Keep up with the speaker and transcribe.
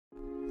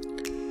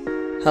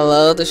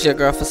Hello, this is your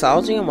girl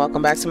Photoshoptutorial and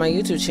welcome back to my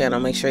YouTube channel.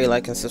 Make sure you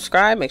like and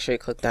subscribe. Make sure you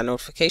click that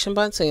notification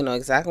button so you know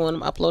exactly when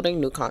I'm uploading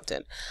new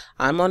content.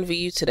 I'm on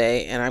VU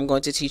today and I'm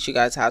going to teach you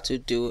guys how to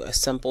do a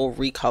simple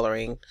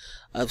recoloring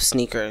of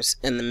sneakers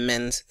in the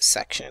men's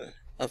section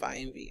of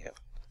Imvu.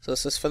 So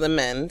this is for the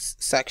men's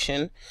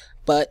section,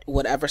 but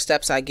whatever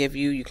steps I give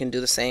you, you can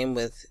do the same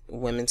with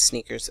women's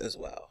sneakers as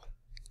well.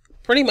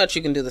 Pretty much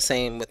you can do the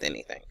same with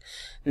anything.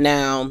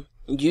 Now,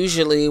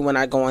 usually when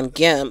I go on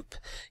Gimp,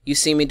 you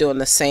see me doing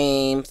the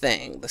same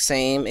thing, the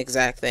same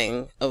exact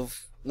thing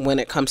of when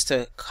it comes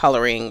to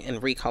coloring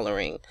and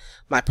recoloring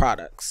my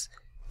products.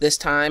 This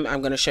time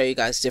I'm going to show you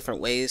guys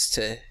different ways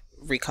to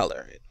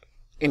recolor it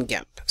in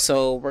Gimp.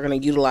 So we're going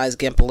to utilize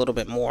Gimp a little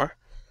bit more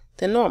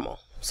than normal.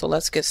 So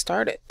let's get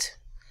started.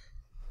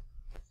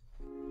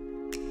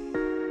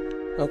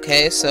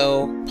 Okay,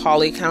 so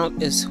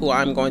polycount is who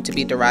I'm going to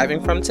be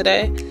deriving from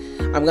today.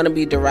 I'm going to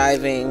be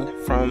deriving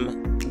from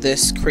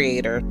this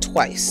creator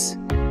twice.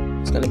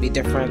 It's going to be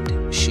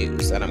different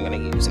shoes that I'm going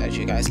to use, as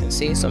you guys can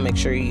see. So make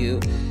sure you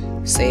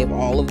save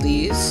all of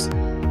these.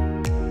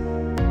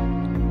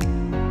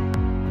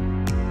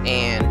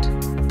 And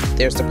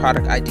there's the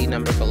product ID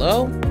number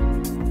below.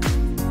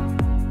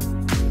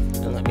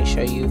 And let me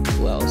show you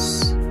who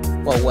else,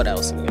 well, what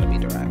else I'm going to be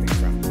deriving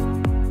from.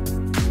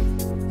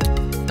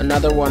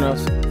 Another one of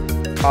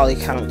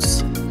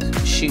Polycount's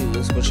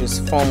shoes, which is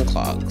foam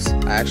clogs.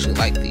 I actually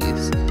like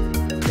these.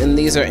 And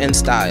these are in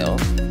style,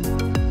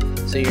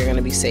 so you're going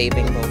to be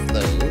saving both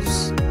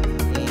those,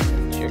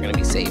 and you're going to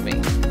be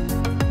saving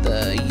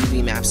the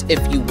UV maps if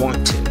you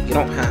want to. You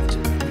don't have to.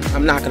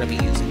 I'm not going to be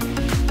using it.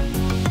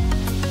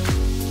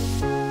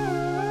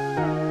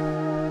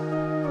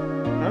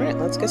 Alright,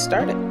 let's get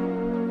started.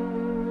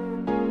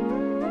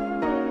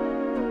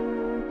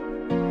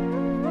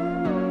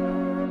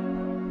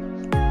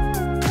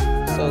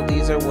 So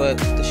these are what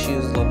the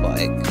shoes look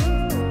like.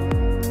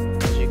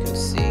 As you can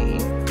see,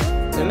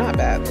 they're not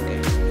bad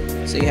looking.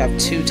 So you have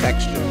two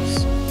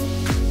textures,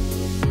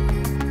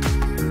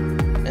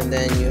 and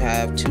then you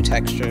have two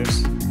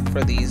textures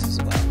for these as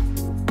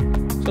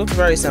well. So it's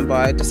very simple.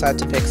 I decided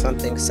to pick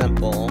something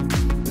simple,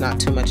 not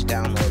too much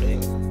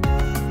downloading,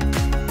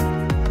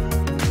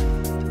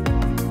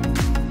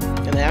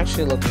 and they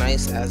actually look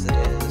nice as it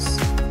is,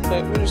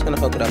 but we're just going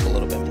to hook it up a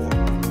little bit more.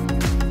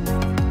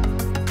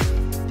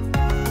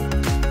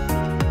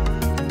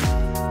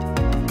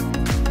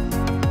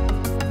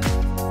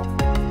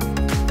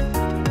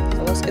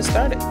 Let's get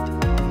started.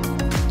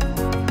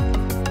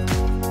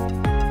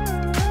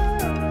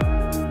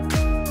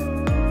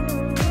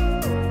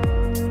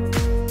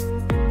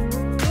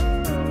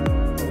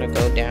 I'm gonna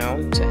go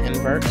down to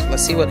invert.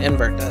 Let's see what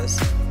invert does.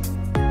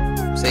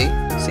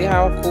 See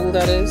how cool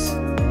that is?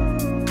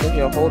 Gives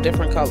you a whole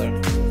different color.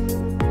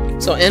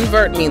 So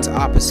invert means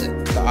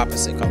opposite, the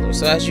opposite color.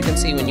 So as you can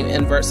see, when you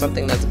invert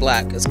something that's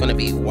black, it's gonna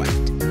be white.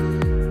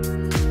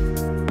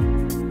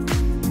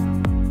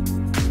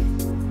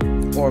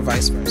 Or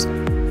vice versa.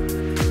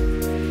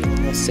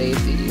 Let's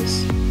save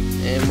these,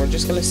 and we're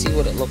just gonna see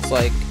what it looks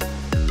like.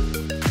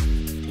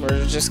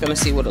 We're just gonna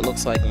see what it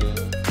looks like in VU.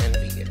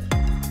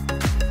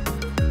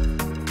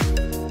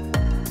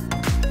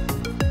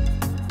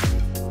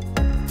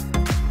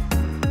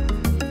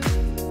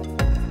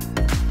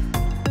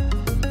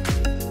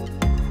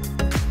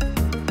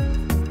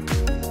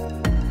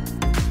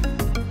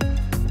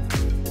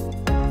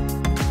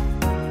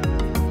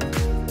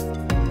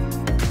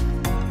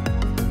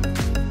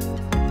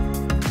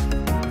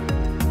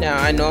 Now,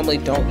 I normally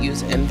don't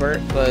use invert,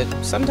 but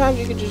sometimes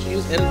you can just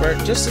use invert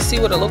just to see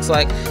what it looks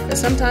like, and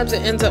sometimes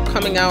it ends up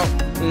coming out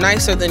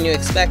nicer than you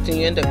expect, and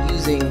you end up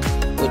using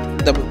with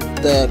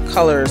the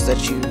colors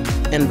that you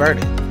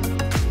inverted.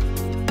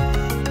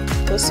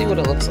 Let's see what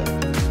it looks like.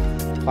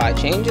 Apply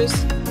changes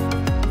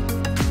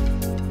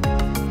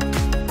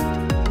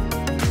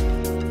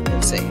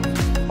and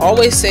save.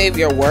 Always save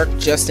your work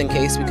just in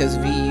case, because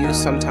VU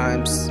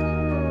sometimes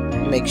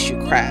makes you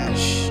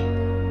crash.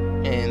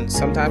 And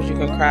sometimes you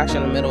can crash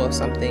in the middle of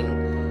something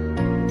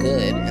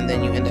good and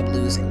then you end up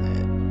losing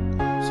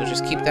that. So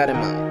just keep that in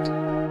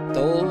mind.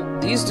 Though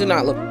these do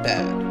not look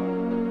bad.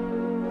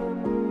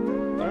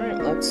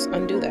 Alright, let's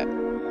undo that.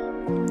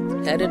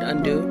 Edit,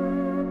 undo.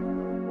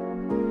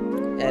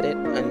 Edit,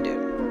 undo.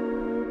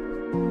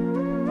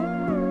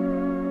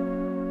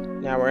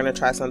 Now we're going to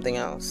try something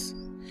else.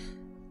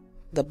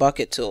 The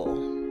bucket tool.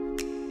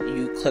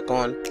 You click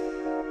on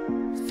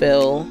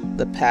fill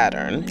the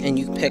pattern and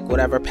you pick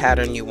whatever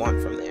pattern you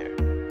want from there.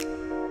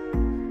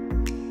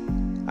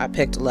 I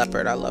picked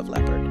leopard. I love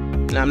leopard.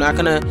 Now I'm not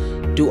gonna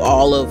do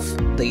all of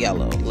the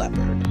yellow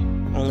leopard,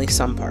 only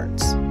some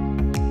parts,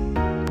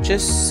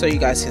 just so you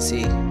guys can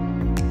see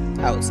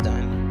how it's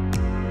done.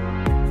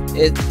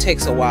 It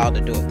takes a while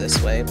to do it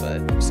this way,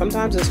 but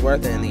sometimes it's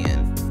worth it in the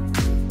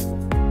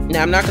end.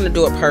 Now I'm not gonna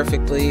do it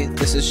perfectly.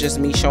 This is just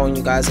me showing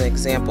you guys an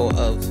example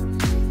of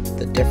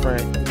the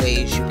different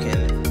ways you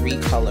can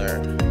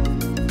recolor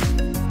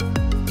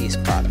these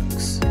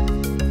products.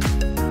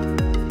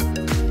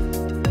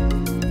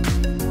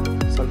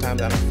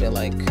 Sometimes I don't feel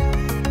like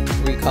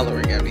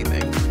recoloring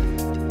everything.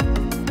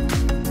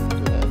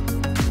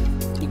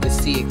 You can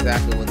see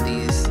exactly what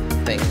these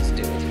things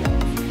do as well.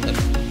 Okay.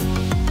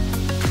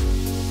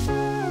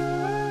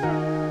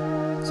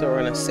 So we're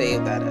gonna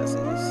save that as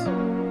is.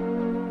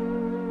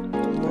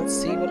 Let's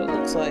see what it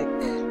looks like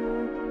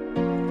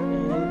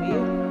in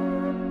View.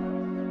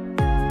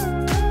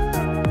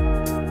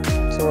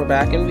 So we're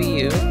back in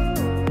View.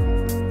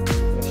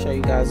 I'll show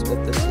you guys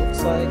what this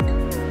looks like.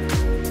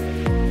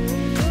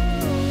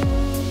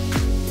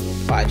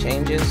 Apply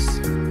changes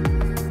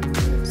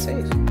and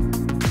save.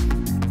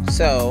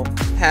 So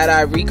had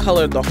I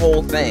recolored the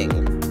whole thing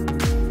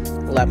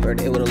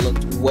leopard, it would have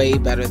looked way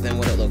better than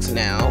what it looks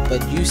now,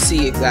 but you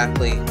see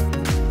exactly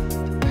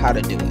how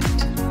to do it.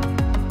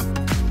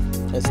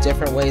 There's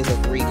different ways of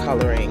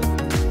recoloring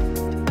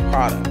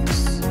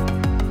products.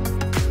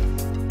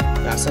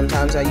 Now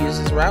sometimes I use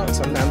this route and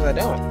sometimes I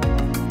don't.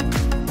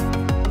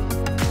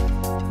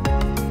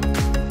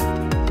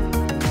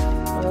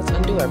 Well, let's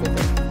undo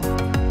everything.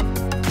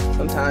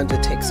 Sometimes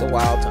it takes a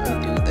while to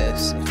undo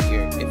this if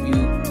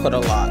you put a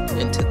lot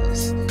into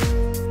this.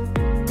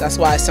 That's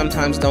why I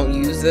sometimes don't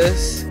use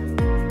this.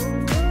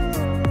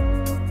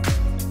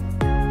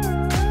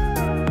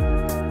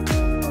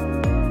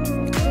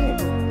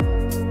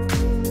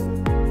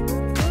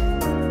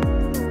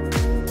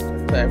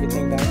 Put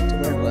everything back to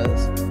where it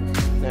was.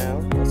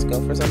 Now let's go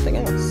for something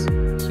else.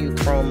 Hue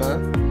chroma.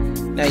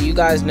 Now you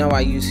guys know I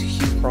use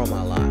hue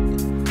chroma a lot,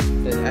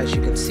 but as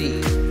you can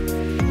see,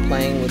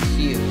 playing with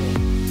hue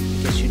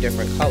gives you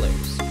different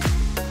colors.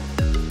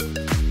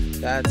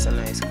 That's a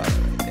nice color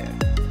right there.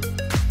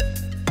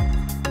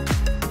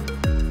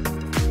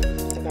 I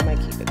think I might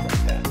keep it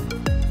like that.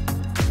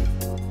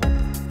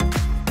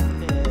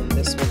 And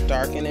this will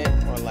darken it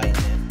or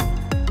lighten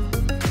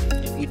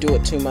it. If you do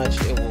it too much,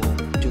 it will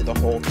do the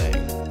whole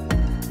thing.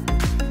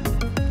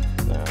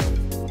 Now,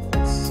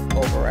 let's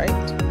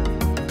overwrite.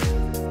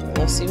 And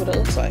let's see what it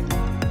looks like.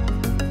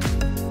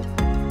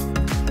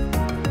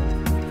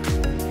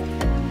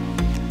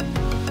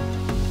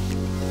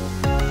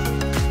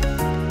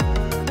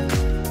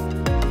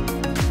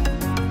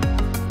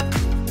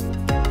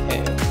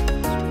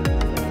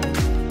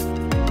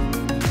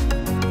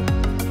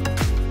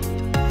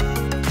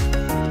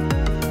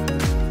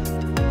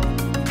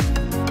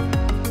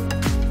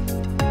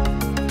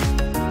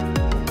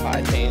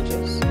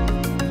 Changes.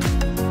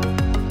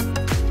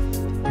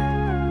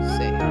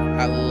 Save.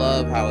 I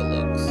love how it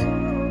looks.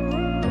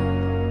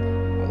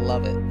 I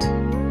love it.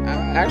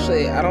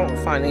 Actually, I don't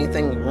find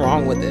anything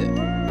wrong with it.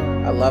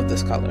 I love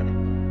this color.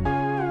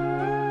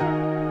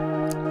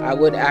 I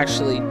would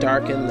actually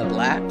darken the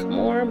black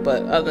more,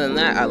 but other than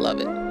that, I love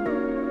it.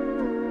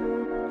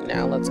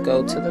 Now let's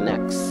go to the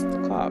next, the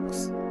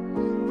cogs.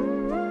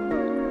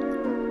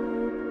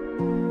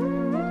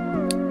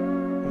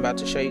 I'm about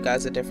to show you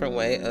guys a different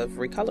way of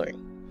recoloring.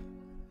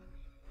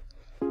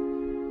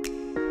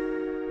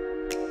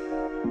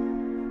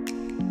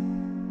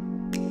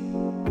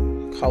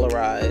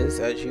 Colorize,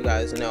 as you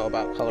guys know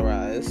about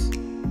colorize.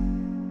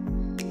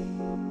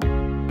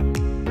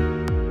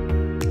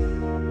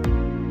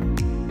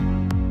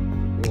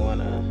 You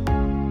want to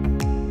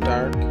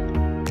dark,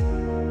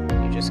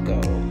 you just go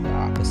the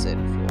opposite.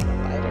 If you want a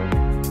lighter,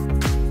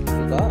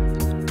 you go up.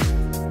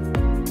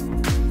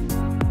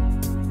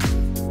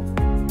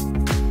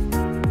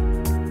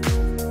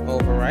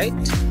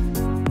 Overwrite,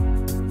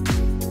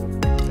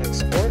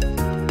 export,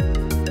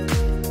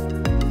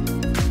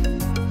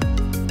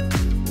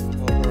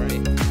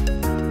 overwrite,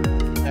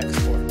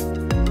 export.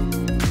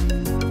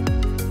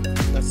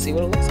 Let's see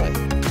what it looks like.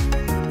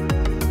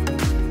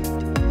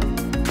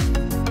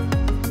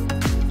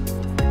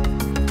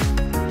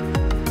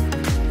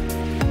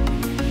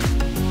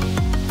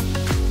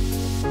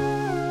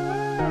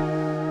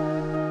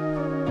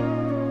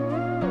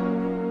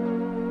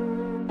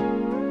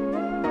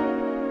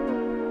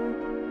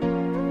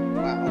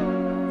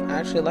 I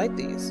actually like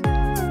these.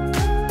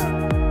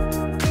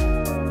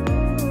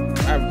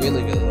 I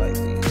really like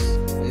these.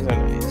 These are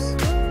nice.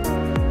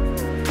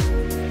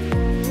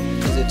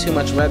 Is it too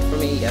much red for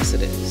me? Yes,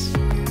 it is.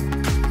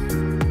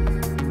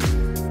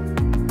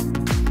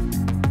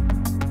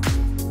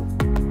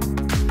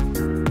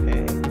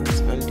 Okay, let's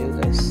undo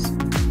this.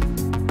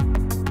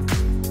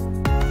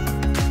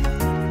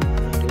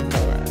 Undo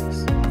colorize.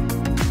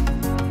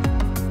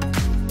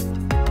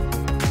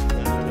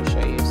 Now I'm going to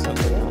show you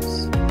something else.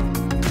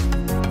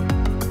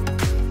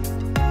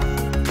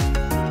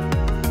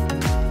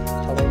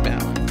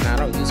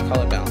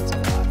 Color balance a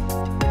lot.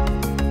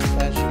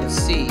 But as you can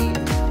see,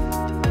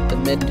 the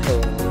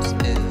mid-tones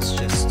is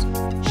just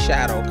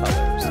shadow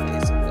colors,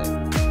 basically.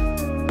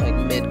 Like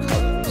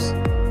mid-colors.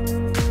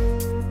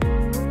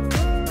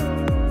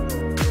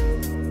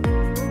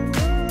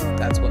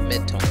 That's what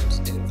mid-tones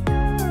do.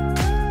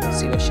 Let's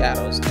see what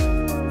shadows do.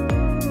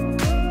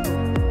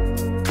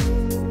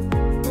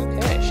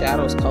 Okay,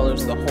 shadows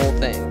colors the whole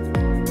thing.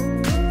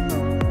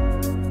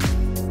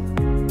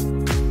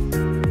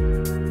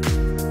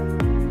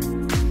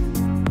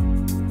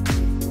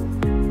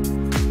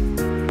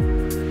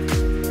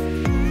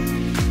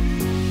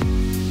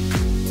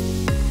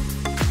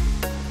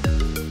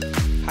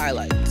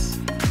 highlights.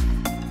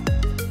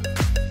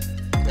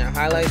 Now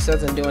highlights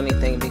doesn't do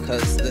anything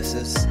because this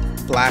is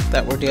black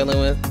that we're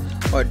dealing with,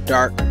 or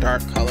dark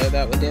color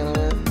that we're dealing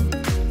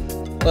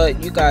with,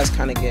 but you guys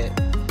kind of get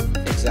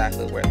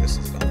exactly where this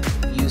is going.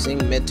 Using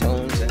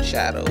midtones and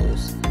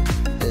shadows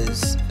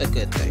is a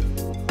good thing.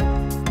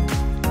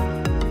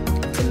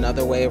 It's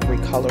another way of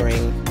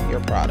recoloring your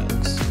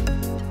products.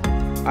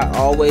 I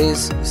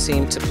always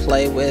seem to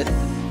play with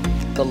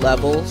the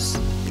levels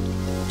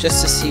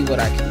just to see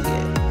what I can get.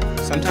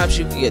 Sometimes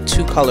you can get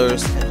 2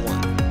 colors in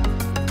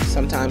one,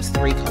 sometimes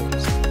 3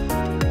 colors,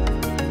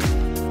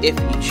 if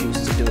you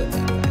choose to do it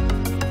that way.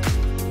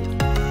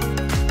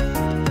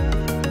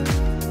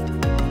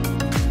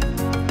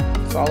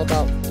 It's all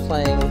about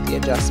playing with the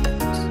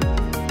adjustments.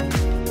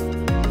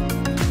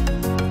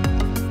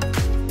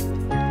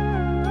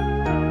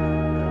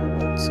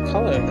 Let's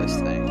color this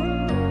thing.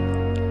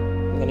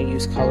 I'm going to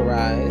use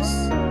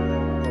colorize.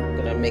 I'm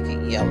going to make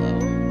it yellow.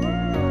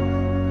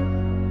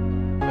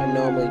 I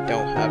normally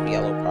don't have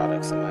yellow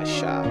products in my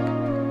shop. You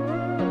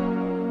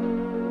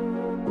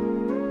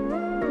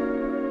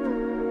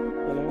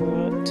know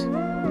what?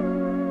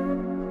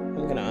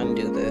 I'm going to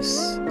undo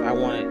this. I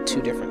wanted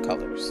 2 different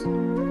colors.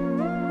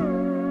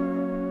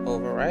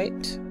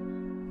 Overwrite.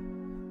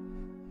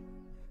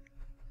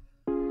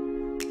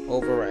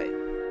 Overwrite.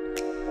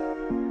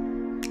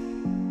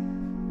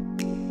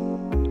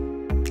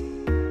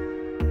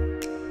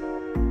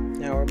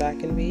 Now we're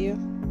back in VU.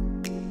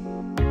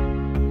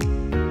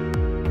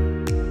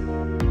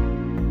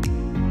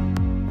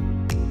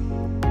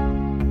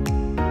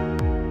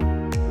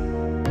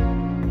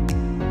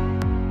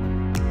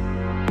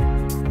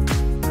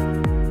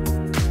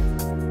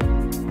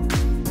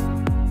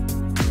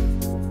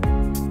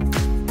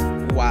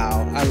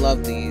 Wow, I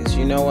love these.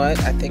 You know what?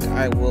 I think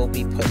I will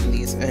be putting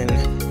these in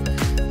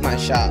my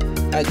shop.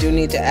 I do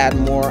need to add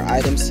more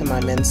items to my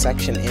men's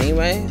section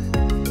anyway,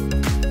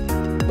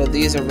 but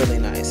these are really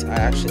nice. I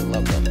actually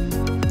love them.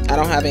 I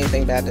don't have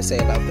anything bad to say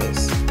about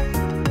this.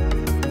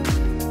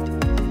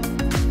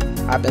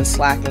 I've been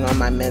slacking on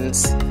my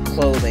men's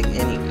clothing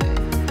anyway,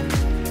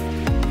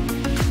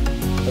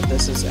 but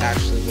this is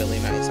actually really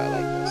nice. I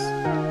like this,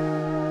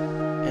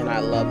 and I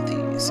love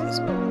these as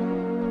well.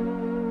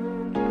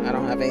 I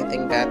don't have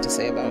anything bad to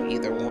say about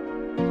either one.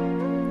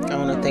 I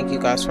want to thank you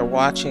guys for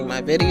watching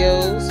my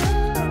videos.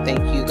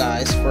 Thank you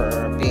guys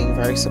for being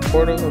very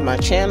supportive of my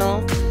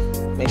channel.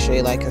 Make sure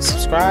you like and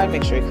subscribe.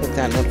 Make sure you click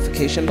that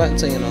notification button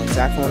so you know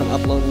exactly when I'm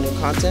uploading new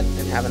content.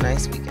 And have a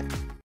nice weekend.